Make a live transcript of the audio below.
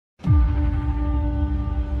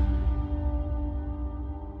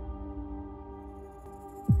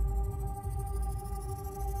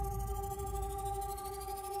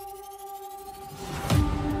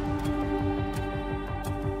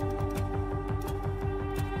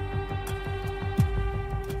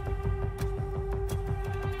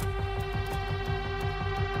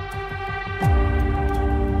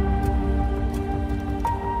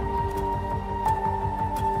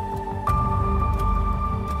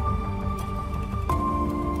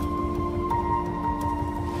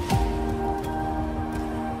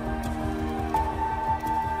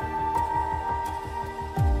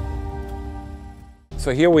So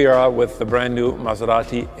here we are with the brand new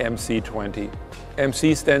Maserati MC20.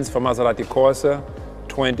 MC stands for Maserati Corsa,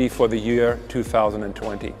 20 for the year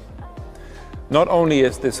 2020. Not only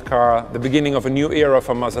is this car the beginning of a new era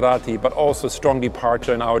for Maserati, but also a strong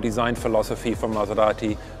departure in our design philosophy for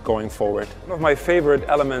Maserati going forward. One of my favorite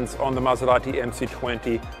elements on the Maserati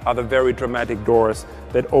MC20 are the very dramatic doors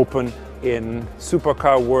that open in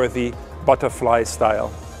supercar-worthy butterfly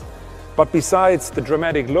style. But besides the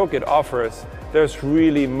dramatic look it offers, there's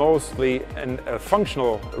really mostly a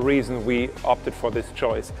functional reason we opted for this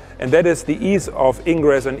choice. And that is the ease of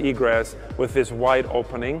ingress and egress with this wide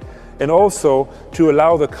opening, and also to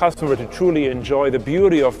allow the customer to truly enjoy the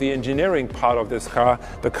beauty of the engineering part of this car,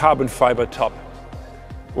 the carbon fiber top.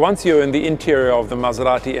 Once you're in the interior of the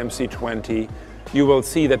Maserati MC20, you will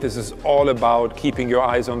see that this is all about keeping your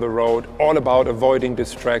eyes on the road, all about avoiding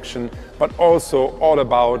distraction, but also all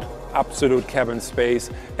about absolute cabin space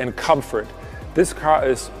and comfort. This car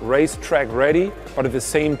is racetrack ready, but at the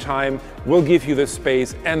same time will give you the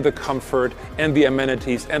space and the comfort and the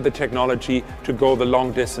amenities and the technology to go the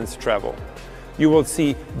long distance travel. You will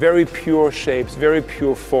see very pure shapes, very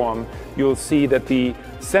pure form. You'll see that the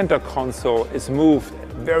center console is moved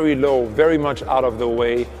very low, very much out of the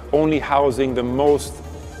way, only housing the most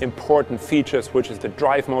important features, which is the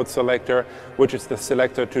drive mode selector, which is the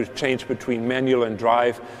selector to change between manual and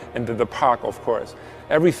drive, and the park, of course.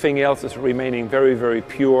 Everything else is remaining very, very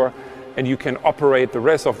pure, and you can operate the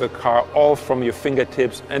rest of the car all from your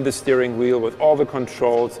fingertips and the steering wheel with all the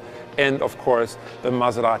controls and, of course, the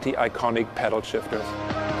Maserati iconic paddle shifters.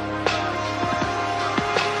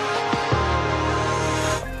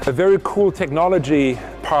 A very cool technology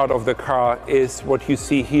part of the car is what you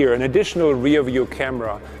see here, an additional rear view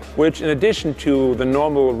camera, which in addition to the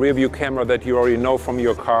normal rear view camera that you already know from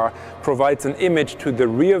your car, provides an image to the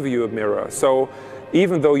rear view mirror. So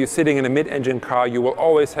even though you're sitting in a mid-engine car, you will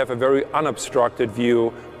always have a very unobstructed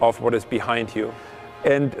view of what is behind you.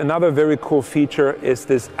 And another very cool feature is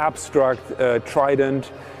this abstract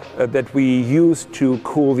trident that we use to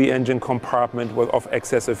cool the engine compartment of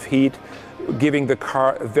excessive heat, giving the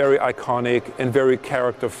car a very iconic and very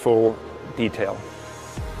characterful detail.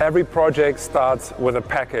 Every project starts with a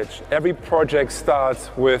package. Every project starts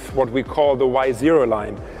with what we call the Y0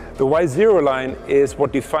 line. The Y0 line is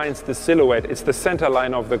what defines the silhouette. It's the center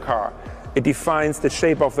line of the car. It defines the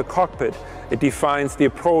shape of the cockpit. It defines the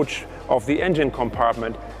approach of the engine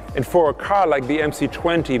compartment. And for a car like the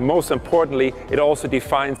MC20, most importantly, it also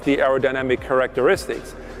defines the aerodynamic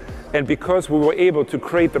characteristics. And because we were able to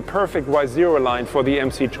create the perfect Y0 line for the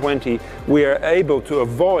MC20, we are able to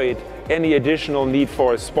avoid any additional need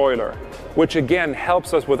for a spoiler, which again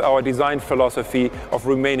helps us with our design philosophy of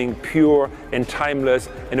remaining pure and timeless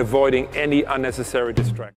and avoiding any unnecessary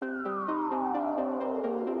distraction.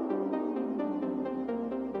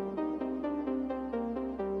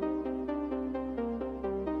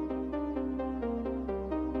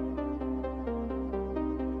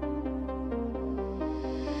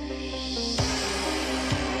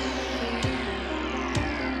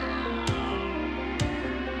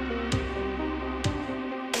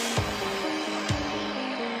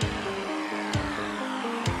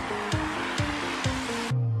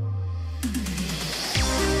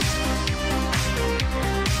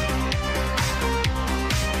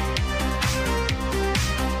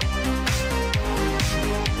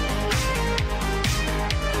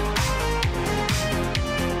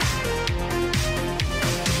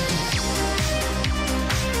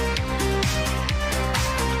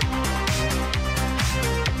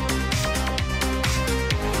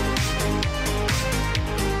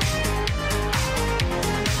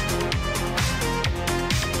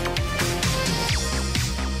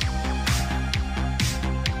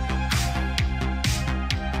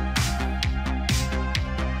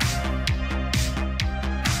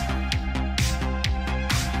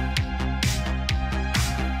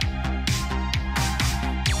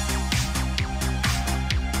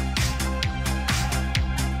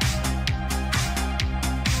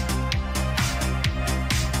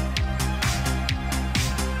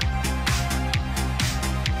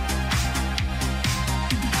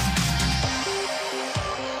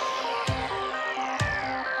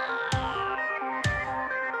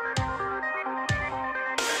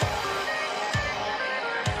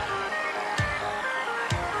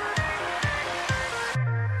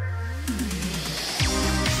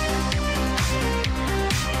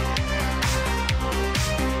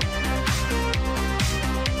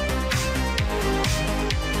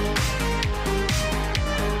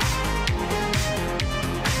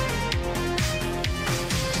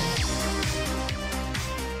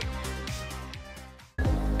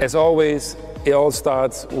 As always, it all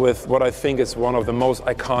starts with what I think is one of the most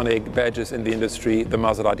iconic badges in the industry, the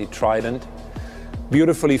Maserati Trident.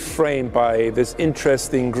 Beautifully framed by this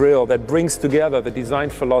interesting grille that brings together the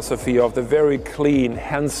design philosophy of the very clean,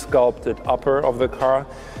 hand-sculpted upper of the car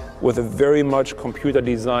with a very much computer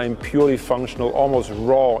design, purely functional, almost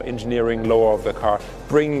raw engineering lower of the car,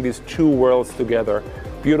 bringing these two worlds together.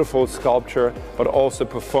 Beautiful sculpture, but also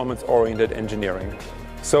performance-oriented engineering.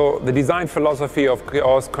 So the design philosophy of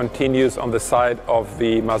chaos continues on the side of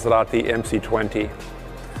the Maserati MC20.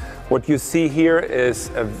 What you see here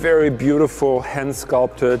is a very beautiful,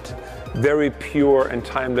 hand-sculpted, very pure and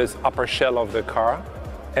timeless upper shell of the car.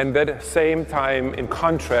 And at the same time, in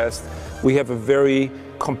contrast, we have a very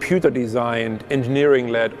computer-designed,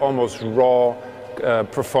 engineering-led, almost raw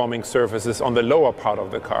performing surfaces on the lower part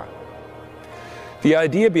of the car. The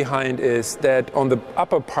idea behind is that on the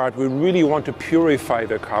upper part, we really want to purify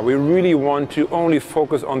the car. We really want to only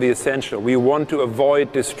focus on the essential. We want to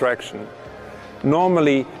avoid distraction.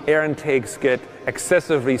 Normally, air intakes get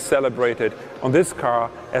excessively celebrated. On this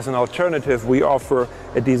car, as an alternative, we offer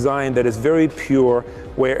a design that is very pure,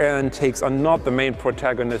 where air intakes are not the main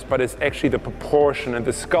protagonist, but it's actually the proportion and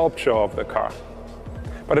the sculpture of the car.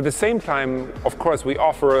 But at the same time, of course, we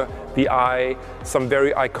offer the eye some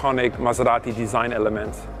very iconic Maserati design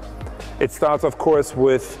elements. It starts, of course,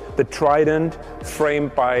 with the Trident,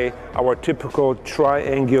 framed by our typical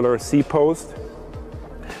triangular C-post.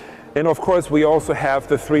 And of course, we also have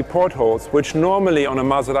the 3 portholes, which normally on a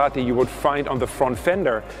Maserati you would find on the front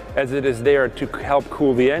fender, as it is there to help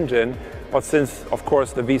cool the engine. But since, of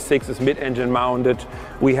course, the V6 is mid-engine mounted,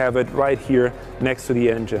 we have it right here next to the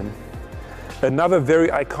engine. Another very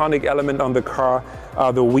iconic element on the car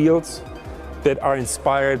are the wheels that are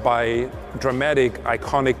inspired by dramatic,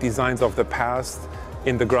 iconic designs of the past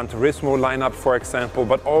in the Gran Turismo lineup, for example,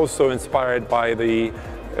 but also inspired by the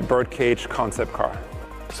birdcage concept car.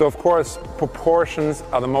 So of course, proportions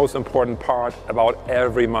are the most important part about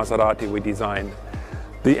every Maserati we design.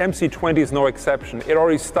 The MC20 is no exception. It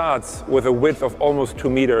already starts with a width of almost 2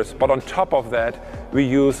 meters, but on top of that, we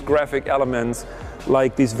use graphic elements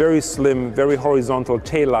like these very slim, very horizontal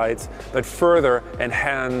taillights that further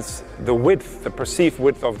enhance the width, the perceived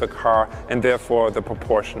width of the car, and therefore the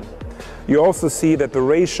proportion. You also see that the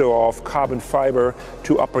ratio of carbon fiber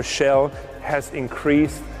to upper shell has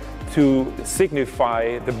increased to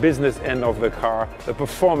signify the business end of the car, the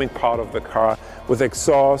performing part of the car, with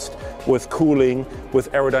exhaust, with cooling,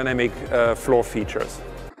 with aerodynamic floor features.